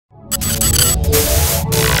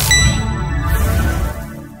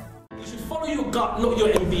gut, not your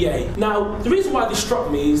MBA. Now, the reason why this struck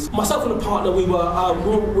me is myself and a partner, we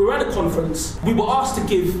were at a conference. We were asked to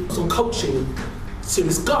give some coaching to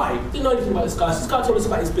this guy. Didn't know anything about this guy. So this guy told us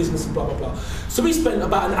about his business and blah, blah, blah. So we spent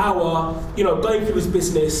about an hour, going through his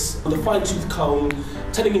business with a fine-tooth comb,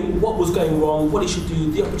 telling him what was going wrong, what he should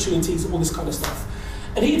do, the opportunities, all this kind of stuff.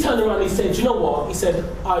 And he turned around and he said, you know what? He said,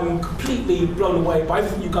 I'm completely blown away by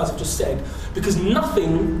everything you guys have just said, because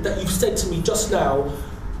nothing that you've said to me just now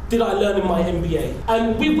did I learn in my MBA.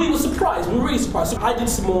 And we were surprised, we were really surprised. So I did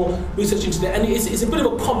some more research into that, and it's a bit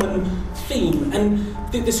of a common theme. And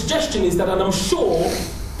the suggestion is that, and I'm sure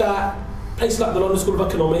that places like the London School of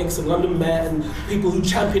Economics and London Met and people who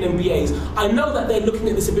champion MBAs, I know that they're looking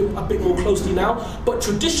at this a bit more closely now, but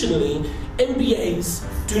traditionally, MBAs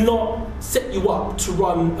do not set you up to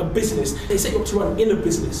run a business. They set you up to run in a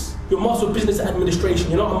business. You're a master of business administration,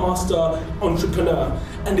 you're not a master entrepreneur,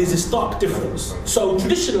 and there's a stark difference. So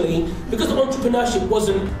traditionally, because entrepreneurship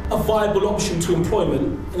wasn't a viable option to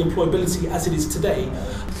employment and employability as it is today,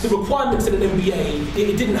 the requirements in an MBA,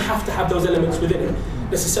 it didn't have to have those elements within it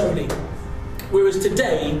necessarily. Whereas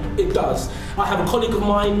today, it does. I have a colleague of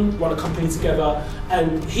mine, run a company together,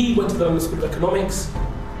 and he went to the London School of Economics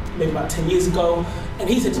maybe about 10 years ago, and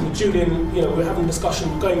he said to me, Julian, we're having a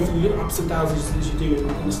discussion, going through ups and downs as you do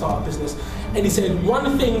in the startup business, and he said,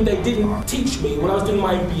 one thing they didn't teach me when I was doing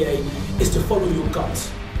my MBA is to follow your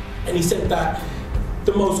gut. And he said that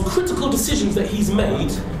the most critical decisions that he's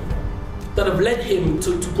made that have led him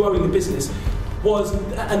to growing the business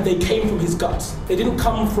and they came from his gut. They didn't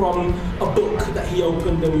come from a book that he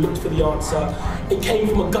opened and looked for the answer. It came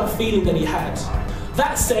from a gut feeling that he had.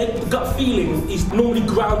 That said, the gut feeling is normally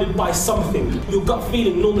grounded by something. Your gut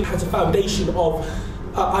feeling normally has a foundation of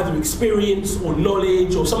either experience or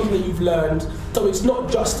knowledge or something that you've learned. So it's not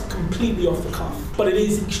just completely off the cuff, but it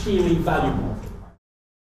is extremely valuable.